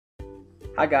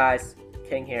Hi guys,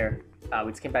 King here.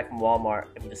 We just came back from Walmart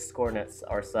and we just scored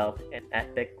ourselves an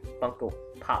epic Funko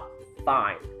Pop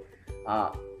find.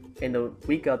 In the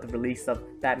week of the release of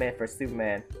Batman vs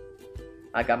Superman,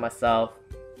 I got myself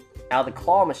out of the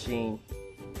claw machine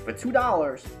for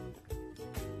 $2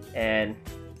 and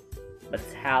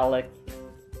metallic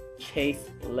Chase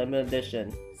limited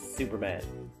edition Superman.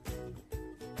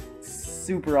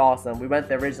 Super awesome. We went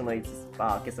there originally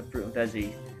to get some fruit and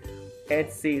veggies. And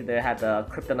see they had the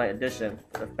Kryptonite edition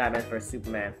of Batman vs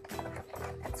Superman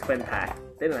twin pack.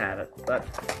 They didn't have it, but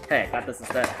hey, got this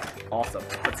instead. Awesome.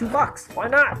 For $2, why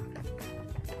not?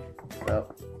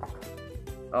 So,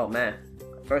 oh man,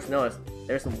 first notice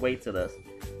there's some weight to this.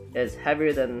 It's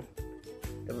heavier than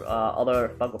the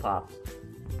other Funko Pops.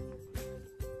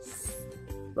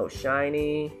 A little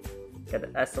shiny. Got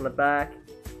the S on the back.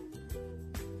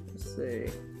 Let's see.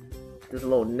 There's a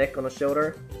little nick on the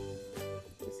shoulder.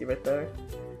 See right there.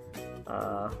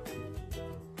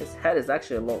 His head is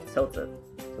actually a little tilted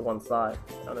to one side.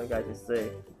 I don't know if you guys can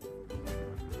see.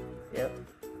 Yep.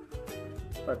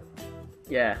 But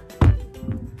yeah,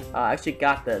 I actually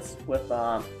got this with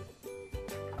I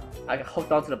got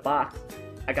hooked onto the box.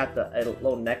 I got a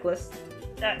little necklace.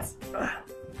 Yes.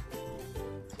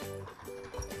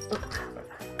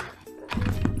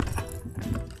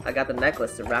 I got the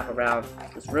necklace to wrap around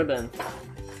this ribbon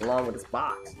along with this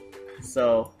box.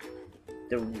 So,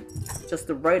 just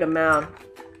the right amount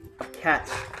of catch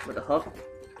with the hook,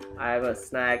 I have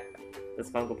snagged this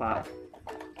Funko Pop.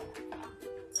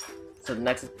 So the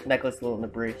next necklace is a little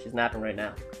Brie. She's napping right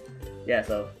now. Yeah,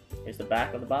 so here's the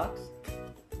back of the box.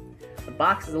 The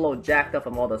box is a little jacked up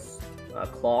from all this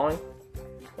clawing,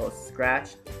 a little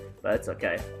scratch, but it's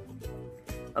okay.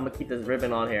 I'm gonna keep this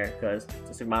ribbon on here because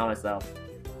just to remind myself,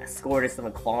 I scored this in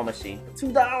a claw machine for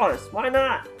 $2. Why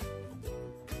not?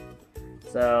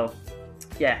 So,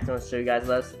 yeah, I'm gonna show you guys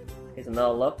this. Here's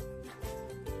another look.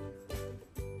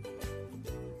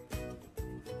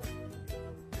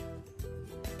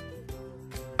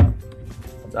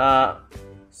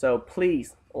 So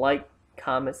please like,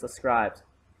 comment, subscribe.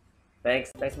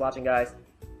 Thanks for watching, guys.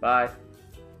 Bye.